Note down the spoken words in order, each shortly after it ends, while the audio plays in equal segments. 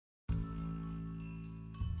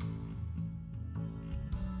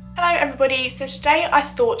Hello everybody, so today I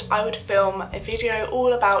thought I would film a video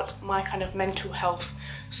all about my kind of mental health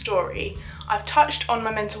story. I've touched on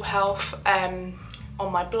my mental health on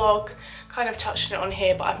my blog, kind of touched on it on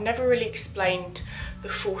here, but I've never really explained the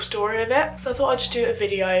full story of it. So I thought I'd just do a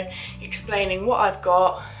video explaining what I've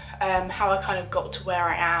got, how I kind of got to where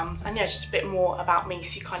I am, and yeah, just a bit more about me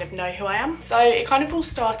so you kind of know who I am. So it kind of all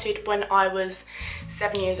started when I was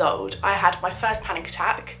 7 years old. I had my first panic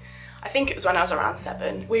attack. I think it was when I was around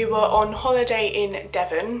 7. We were on holiday in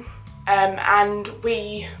Devon and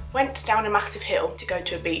we went down a massive hill to go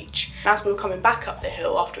to a beach. And as we were coming back up the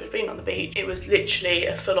hill after we'd been on the beach, it was literally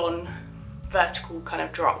a full-on vertical kind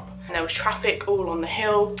of drop. And there was traffic all on the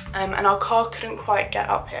hill and our car couldn't quite get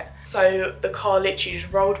up it. So the car literally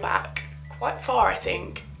just rolled back quite far, I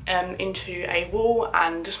think, into a wall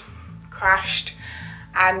and crashed.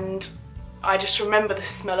 And I just remember the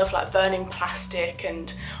smell of like burning plastic,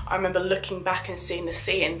 and I remember looking back and seeing the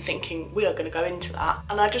sea and thinking we are going to go into that.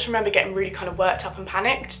 And I just remember getting really kind of worked up and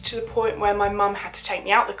panicked to the point where my mum had to take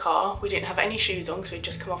me out the car. We didn't have any shoes on because we'd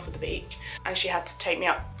just come off of the beach, and she had to take me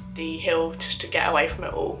up the hill just to get away from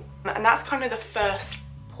it all. And that's kind of the first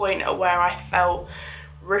point at where I felt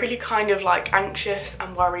really kind of like anxious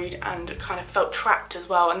and worried and kind of felt trapped as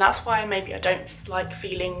well, and that's why maybe I don't like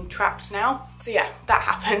feeling trapped now. So yeah, that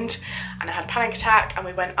happened and I had a panic attack, and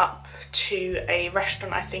we went up to a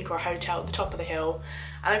restaurant, I think, or a hotel at the top of the hill,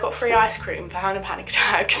 and I got free ice cream for having a panic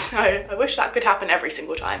attack. So I wish that could happen every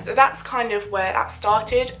single time. So that's kind of where that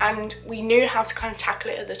started, and we knew how to kind of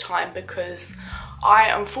tackle it at the time because I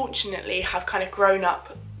unfortunately have kind of grown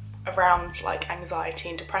up around like anxiety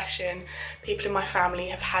and depression. People in my family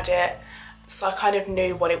have had it, so I kind of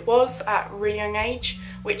knew what it was at a really young age,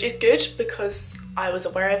 which is good because I was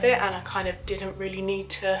aware of it and I kind of didn't really need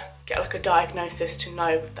to get like a diagnosis to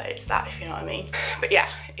know that it's that, if you know what I mean. But yeah,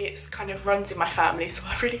 it's kind of runs in my family, so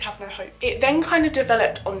I really have no hope. It then kind of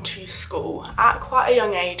developed onto school. At quite a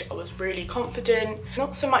young age I was really confident,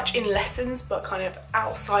 not so much in lessons but kind of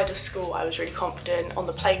outside of school I was really confident. On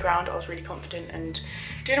the playground I was really confident and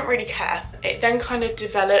didn't really care. It then kind of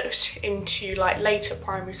developed into like later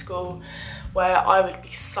primary school where I would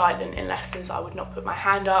be silent in lessons. I would not put my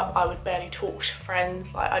hand up, I would barely talk to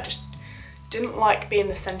friends. Like, I just didn't like being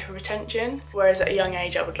the centre of attention, whereas at a young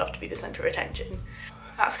age I would love to be the centre of attention.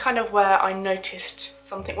 That's kind of where I noticed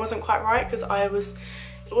something wasn't quite right, because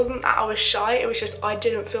it wasn't that I was shy, it was just I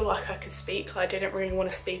didn't feel like I could speak. I didn't really want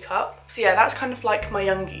to speak up. So yeah, that's kind of like my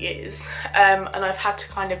younger years, and I've had to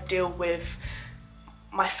kind of deal with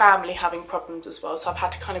my family having problems as well, so I've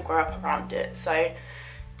had to kind of grow up around it. So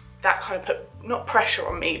that kind of put, not pressure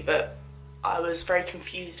on me, but I was very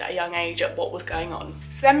confused at a young age at what was going on.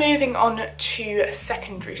 So then moving on to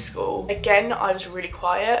secondary school, again I was really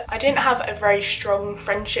quiet. I didn't have a very strong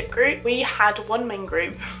friendship group. We had one main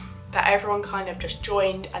group that everyone kind of just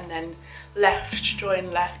joined and then left,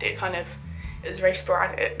 joined, left. It was very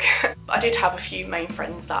sporadic. I did have a few main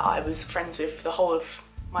friends that I was friends with for the whole of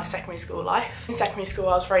my secondary school life. In secondary school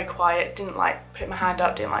I was very quiet, didn't like putting my hand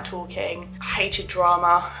up, didn't like talking. I hated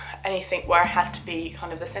drama, anything where I had to be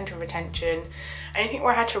kind of the centre of attention, anything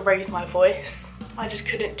where I had to raise my voice, I just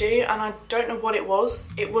couldn't do, and I don't know what it was.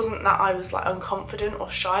 It wasn't that I was like unconfident or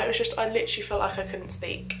shy, it was just I literally felt like I couldn't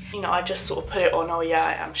speak. You know, I just sort of put it on, oh yeah,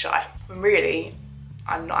 I am shy, when really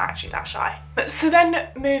I'm not actually that shy. So then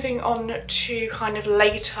moving on to kind of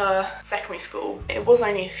later secondary school, it was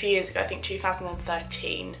only a few years ago, I think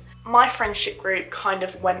 2013, my friendship group kind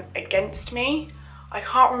of went against me. I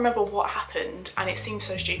can't remember what happened, and it seems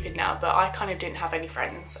so stupid now, but I kind of didn't have any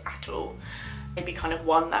friends at all. Maybe kind of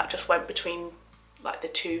one that just went between like the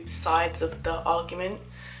two sides of the argument,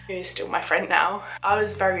 who is still my friend now. I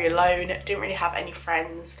was very alone, didn't really have any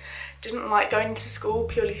friends, didn't like going to school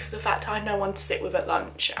purely for the fact I had no one to sit with at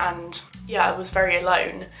lunch, and yeah, I was very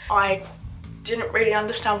alone. I didn't really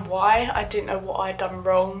understand why, I didn't know what I'd done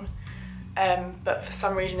wrong. But for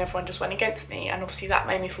some reason everyone just went against me, and obviously that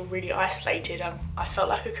made me feel really isolated. I felt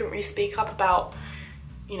like I couldn't really speak up about,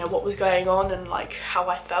 you know, what was going on and like how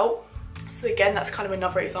I felt. So again, that's kind of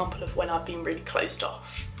another example of when I've been really closed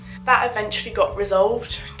off. That eventually got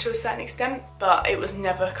resolved to a certain extent, but it was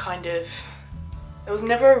never kind of, there was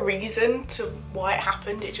never a reason to why it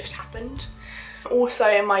happened, it just happened. Also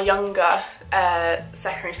in my younger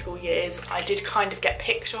secondary school years, I did kind of get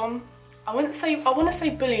picked on. I want to say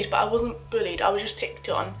bullied, but I wasn't bullied, I was just picked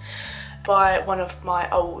on by one of my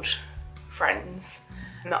old friends.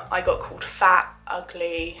 And I got called fat,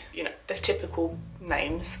 ugly, you know, the typical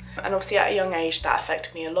names. And obviously at a young age that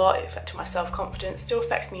affected me a lot, it affected my self-confidence, still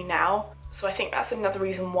affects me now. So I think that's another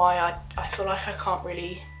reason why I feel like I can't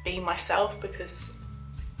really be myself, because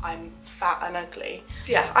I'm fat and ugly.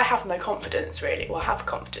 So yeah, I have no confidence really. Well, I have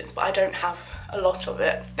confidence, but I don't have a lot of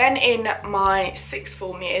it. Then in my sixth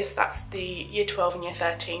form years, that's the year 12 and year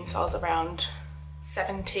 13, so I was around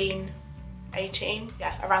 17, 18,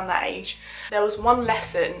 yeah, around that age. There was one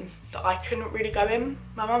lesson that I couldn't really go in.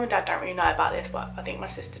 My mum and dad don't really know about this, but I think my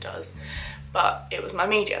sister does. But it was my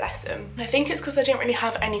media lesson. I think it's because I didn't really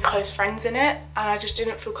have any close friends in it, and I just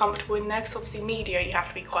didn't feel comfortable in there, because obviously media, you have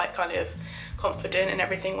to be quite kind of confident and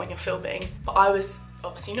everything when you're filming. But I was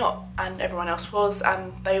obviously not, and everyone else was,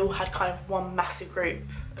 and they all had kind of one massive group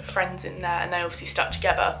of friends in there, and they obviously stuck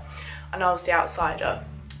together, and I was the outsider.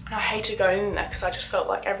 And I hated going in there because I just felt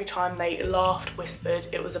like every time they laughed, whispered,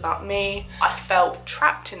 it was about me. I felt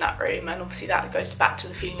trapped in that room, and obviously that goes back to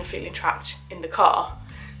the feeling of feeling trapped in the car.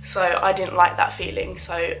 So I didn't like that feeling,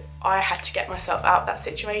 so I had to get myself out of that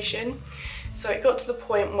situation. So it got to the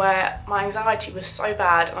point where my anxiety was so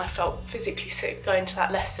bad and I felt physically sick going to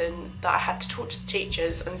that lesson that I had to talk to the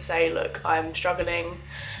teachers and say, look, I'm struggling,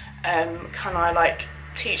 can I like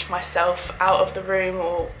teach myself out of the room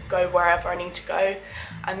or go wherever I need to go?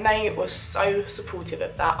 And they were so supportive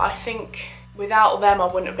of that. I think without them I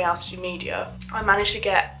wouldn't have been able to do media. I managed to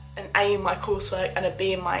get an A in my coursework and a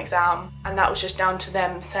B in my exam, and that was just down to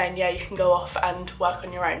them saying, yeah, you can go off and work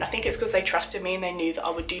on your own. I think it's because they trusted me and they knew that I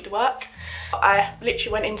would do the work. I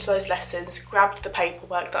literally went into those lessons, grabbed the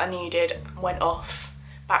paperwork that I needed, and went off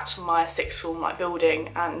back to my sixth form like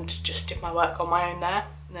building and just did my work on my own there.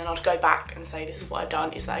 And then I'd go back and say, this is what I've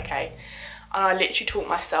done, is that okay? And I literally taught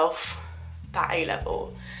myself that A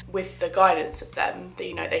level with the guidance of them.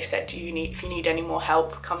 You know, they said, if you need any more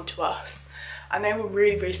help, come to us. And they were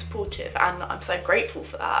really, really supportive, and I'm so grateful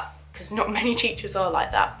for that, because not many teachers are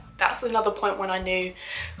like that. That's another point when I knew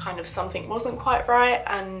kind of something wasn't quite right,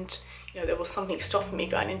 and you know, there was something stopping me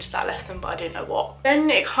going into that lesson, but I didn't know what. Then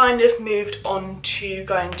it kind of moved on to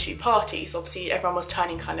going to parties. Obviously everyone was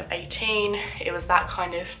turning kind of 18, it was that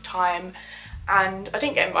kind of time, and I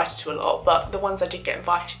didn't get invited to a lot, but the ones I did get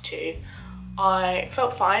invited to, I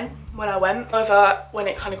felt fine when I went. However, when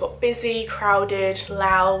it kind of got busy, crowded,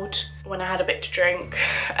 loud, when I had a bit to drink,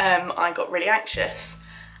 I got really anxious.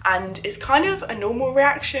 And it's kind of a normal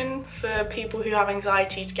reaction for people who have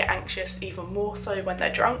anxiety to get anxious, even more so when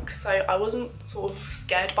they're drunk. So I wasn't sort of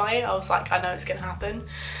scared by it. I was like, I know it's gonna happen.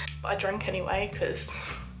 But I drank anyway, because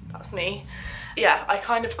that's me. Yeah, I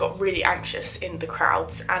kind of got really anxious in the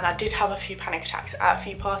crowds, and I did have a few panic attacks at a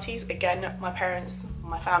few parties. Again, my parents,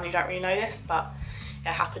 my family don't really know this, but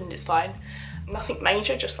it happened, it's fine. Nothing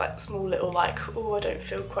major, just like small little like, oh, I don't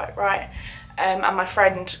feel quite right. And my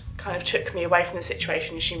friend kind of took me away from the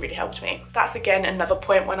situation, and she really helped me. That's again another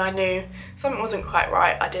point when I knew something wasn't quite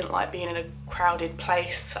right. I didn't like being in a crowded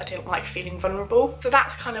place. I didn't like feeling vulnerable. So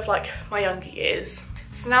that's kind of like my younger years.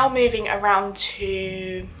 So now moving around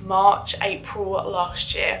to March, April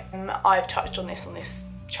last year, I've touched on this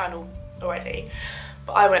channel already,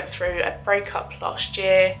 but I went through a breakup last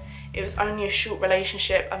year. It was only a short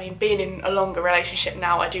relationship. I mean, being in a longer relationship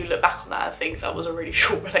now, I do look back on that and think that was a really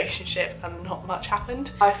short relationship and not much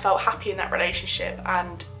happened. I felt happy in that relationship,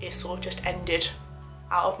 and it sort of just ended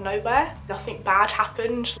out of nowhere. Nothing bad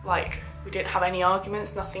happened, like we didn't have any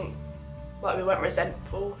arguments, nothing, like we weren't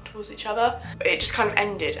resentful towards each other. But it just kind of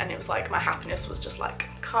ended, and it was like my happiness was just like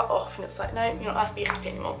cut off, and it's like, no, you're not allowed to be happy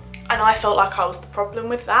anymore. And I felt like I was the problem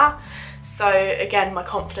with that. So again, my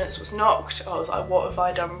confidence was knocked. I was like, what have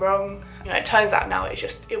I done wrong? You know, it turns out now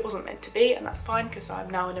it wasn't meant to be, and that's fine, because I'm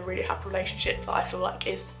now in a really happy relationship that I feel like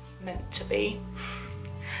is meant to be.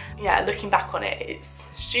 Yeah, looking back on it, it's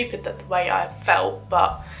stupid that the way I felt,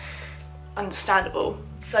 but understandable.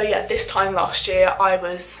 So yeah, this time last year I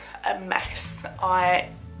was a mess. I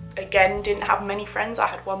again didn't have many friends. I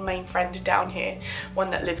had one main friend down here,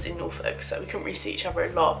 one that lives in Norfolk, so we couldn't really see each other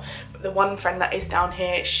a lot. But the one friend that is down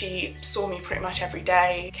here, she saw me pretty much every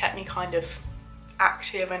day, kept me kind of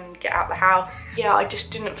active and get out of the house. Yeah, I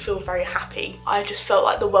just didn't feel very happy. I just felt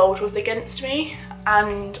like the world was against me,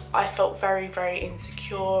 and I felt very, very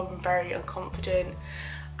insecure and very unconfident,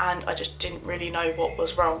 and I just didn't really know what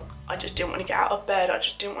was wrong. I just didn't want to get out of bed, I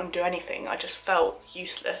just didn't want to do anything. I just felt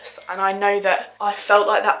useless, and I know that I felt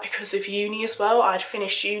like that because of uni as well. I'd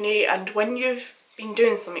finished uni, and when you've been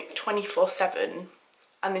doing something 24/7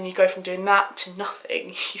 and then you go from doing that to nothing,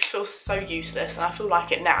 you feel so useless, and I feel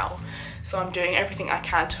like it now. So I'm doing everything I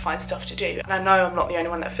can to find stuff to do, and I know I'm not the only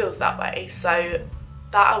one that feels that way, so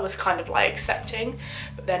that I was kind of like accepting.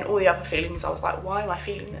 But then all the other feelings, I was like, why am I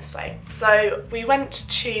feeling this way? So we went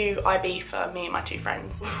to Ibiza, me and my two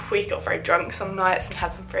friends. We got very drunk some nights and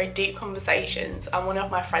had some very deep conversations, and one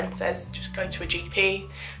of my friends says, just go to a GP,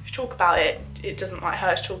 if you talk about it, it doesn't like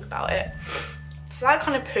her to talk about it. So that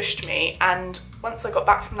kind of pushed me, and once I got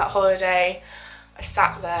back from that holiday, I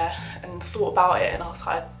sat there and thought about it, and I was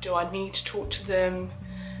like, do I need to talk to them?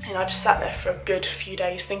 And I just sat there for a good few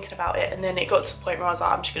days thinking about it, and then it got to the point where I was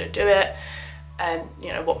like, I'm just going to do it, and you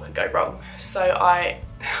know, what could go wrong? So I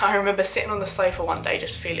remember sitting on the sofa one day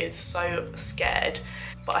just feeling so scared,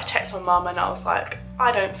 but I texted my mum and I was like,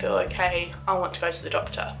 I don't feel okay, I want to go to the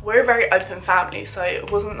doctor. We're a very open family, so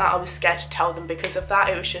it wasn't that I was scared to tell them because of that,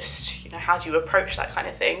 it was just, you know, how do you approach that kind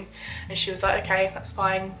of thing? And she was like, okay, that's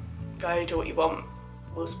fine, go do what you want,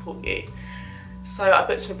 we'll support you. So I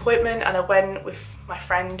booked an appointment and I went with my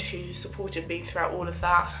friend who supported me throughout all of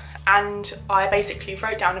that, and I basically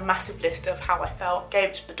wrote down a massive list of how I felt, gave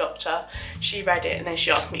it to the doctor, she read it, and then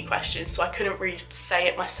she asked me questions, so I couldn't really say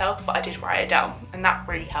it myself, but I did write it down, and that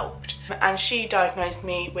really helped. And she diagnosed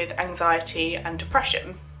me with anxiety and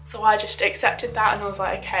depression, so I just accepted that and I was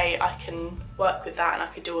like, okay, I can work with that and I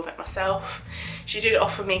could deal with it myself. She did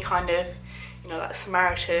offer me kind of, you know, like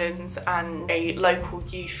Samaritans and a local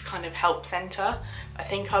youth kind of help centre. I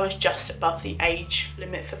think I was just above the age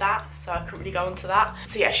limit for that, so I couldn't really go into that.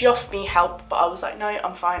 So yeah, she offered me help, but I was like, no,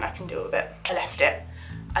 I'm fine, I can deal with it. I left it.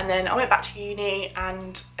 And then I went back to uni,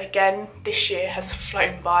 and again, this year has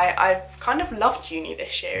flown by. I've kind of loved uni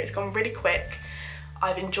this year. It's gone really quick.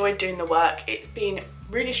 I've enjoyed doing the work. It's been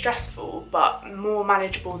really stressful, but more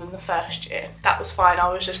manageable than the first year. That was fine.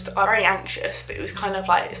 I'm very anxious, but it was kind of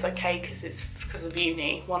like, it's okay because it's because of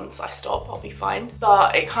uni. Once I stop, I'll be fine.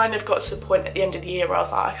 But it kind of got to the point at the end of the year where I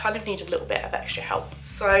was like, I kind of need a little bit of extra help.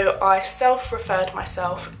 So I self-referred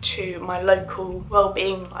myself to my local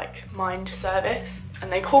wellbeing mind service,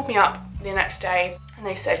 and they called me up the next day and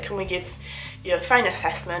they said, can we give you a phone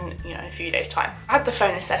assessment, you know, in a few days' time. I had the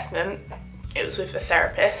phone assessment. It was with a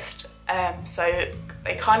therapist, so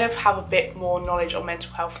they kind of have a bit more knowledge on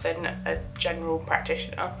mental health than a general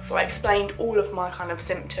practitioner. So I explained all of my kind of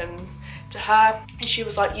symptoms to her, and she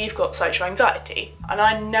was like, you've got social anxiety. And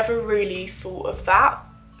I never really thought of that,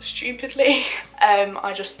 stupidly.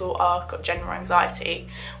 I just thought, oh, I've got general anxiety,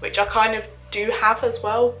 which I kind of do have as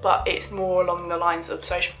well, but it's more along the lines of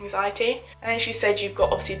social anxiety. And then she said, you've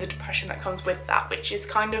got obviously the depression that comes with that, which is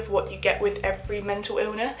kind of what you get with every mental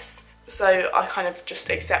illness. So I kind of just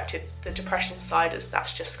accepted the depression side as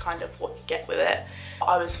that's just kind of what you get with it.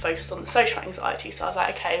 I was focused on the social anxiety, so I was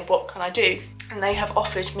like, okay, what can I do? And they have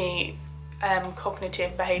offered me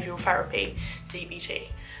cognitive behavioural therapy, CBT.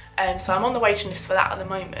 So I'm on the waiting list for that at the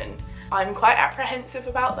moment. I'm quite apprehensive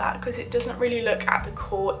about that because it doesn't really look at the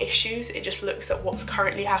core issues, it just looks at what's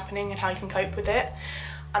currently happening and how you can cope with it.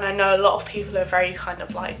 And I know a lot of people are very kind of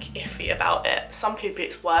iffy about it. Some people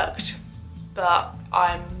it's worked, but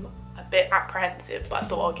I'm a bit apprehensive, but I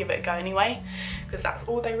thought I'll give it a go anyway because that's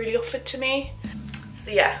all they really offered to me.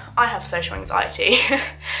 So yeah, I have social anxiety. I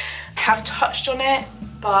have touched on it,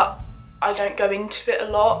 but I don't go into it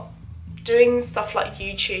a lot. Doing stuff like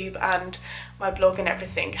YouTube and my blog and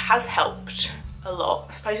everything has helped a lot.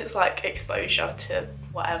 I suppose it's like exposure to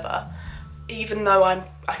whatever. Even though I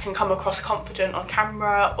can come across confident on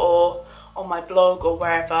camera or on my blog or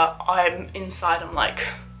wherever, I'm inside, I'm like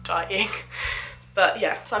dying. But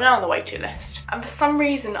yeah, so I'm now on the waiting list. And for some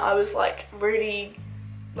reason I was really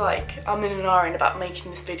I'm in an iron about making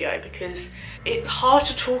this video because it's hard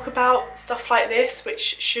to talk about stuff like this,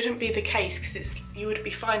 which shouldn't be the case because you would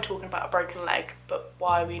be fine talking about a broken leg, but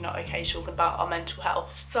why are we not okay talking about our mental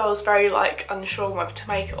health? So I was very unsure whether to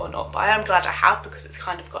make it or not, but I am glad I have because it's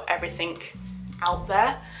kind of got everything out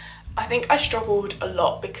there. I think I struggled a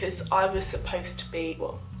lot because I was supposed to be,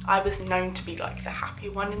 I was known to be the happy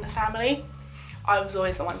one in the family. I was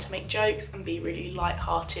always the one to make jokes and be really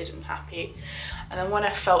light-hearted and happy. And then when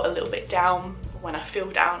I felt a little bit down, when I feel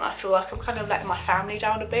down, I feel like I'm kind of letting my family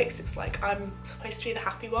down a bit because it's like I'm supposed to be the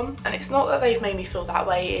happy one. And it's not that they've made me feel that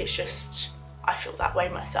way, it's just I feel that way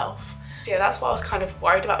myself. So yeah, that's why I was kind of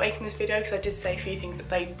worried about making this video because I did say a few things that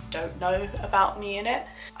they don't know about me in it.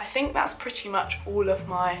 I think that's pretty much all of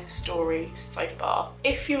my story so far.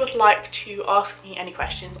 If you would like to ask me any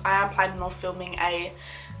questions, I am planning on filming a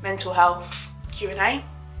mental health Q&A,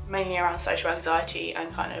 mainly around social anxiety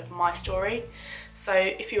and kind of my story. So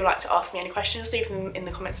if you would like to ask me any questions, leave them in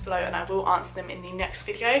the comments below and I will answer them in the next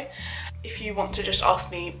video. If you want to just ask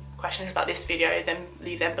me questions about this video, then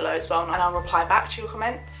leave them below as well and I'll reply back to your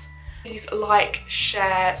comments. Please like,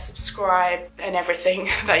 share, subscribe and everything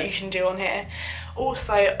that you can do on here.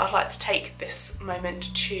 Also, I'd like to take this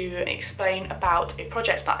moment to explain about a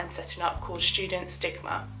project that I'm setting up called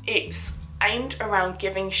STIGMA. It's aimed around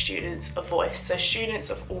giving students a voice, so students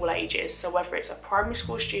of all ages, so whether it's a primary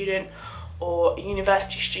school student or a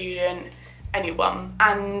university student, anyone.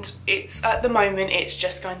 And it's, at the moment, it's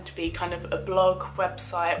just going to be kind of a blog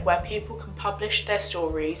website where people can publish their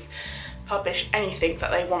stories, publish anything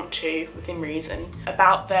that they want to within reason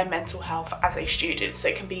about their mental health as a student. So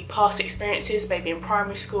it can be past experiences, maybe in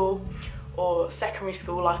primary school or secondary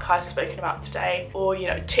school like I've spoken about today, or, you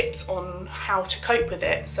know, tips on how to cope with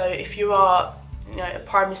it. So if you are, you know, a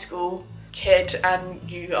primary school kid and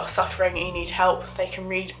you are suffering and you need help, they can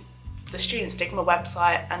read the Student Stigma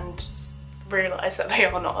website and realise that they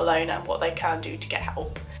are not alone and what they can do to get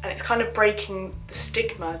help. And it's kind of breaking the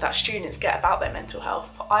stigma that students get about their mental health.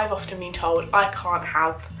 I've often been told I can't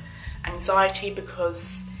have anxiety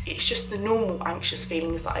because it's just the normal anxious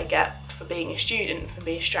feelings that I get for being a student, for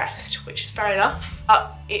being stressed, which is fair enough,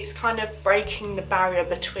 but it's kind of breaking the barrier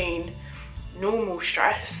between normal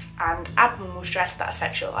stress and abnormal stress that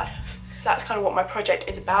affects your life. So that's kind of what my project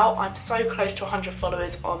is about. I'm so close to 100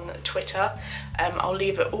 followers on Twitter. I'll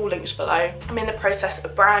leave it all linked below. I'm in the process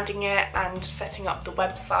of branding it and setting up the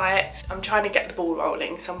website. I'm trying to get the ball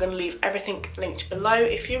rolling, so I'm going to leave everything linked below.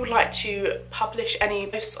 If you would like to publish any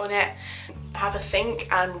posts on it, have a think,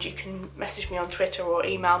 and you can message me on Twitter or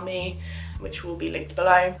email me, which will be linked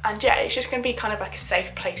below. And yeah, it's just going to be kind of like a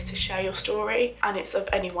safe place to share your story, and it's of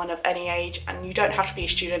anyone of any age, and you don't have to be a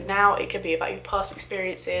student now. It could be about your past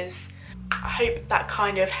experiences. I hope that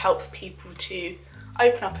kind of helps people to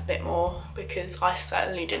open up a bit more, because I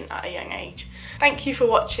certainly didn't at a young age. Thank you for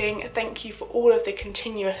watching. Thank you for all of the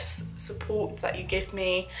continuous support that you give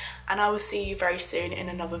me, and I will see you very soon in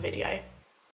another video.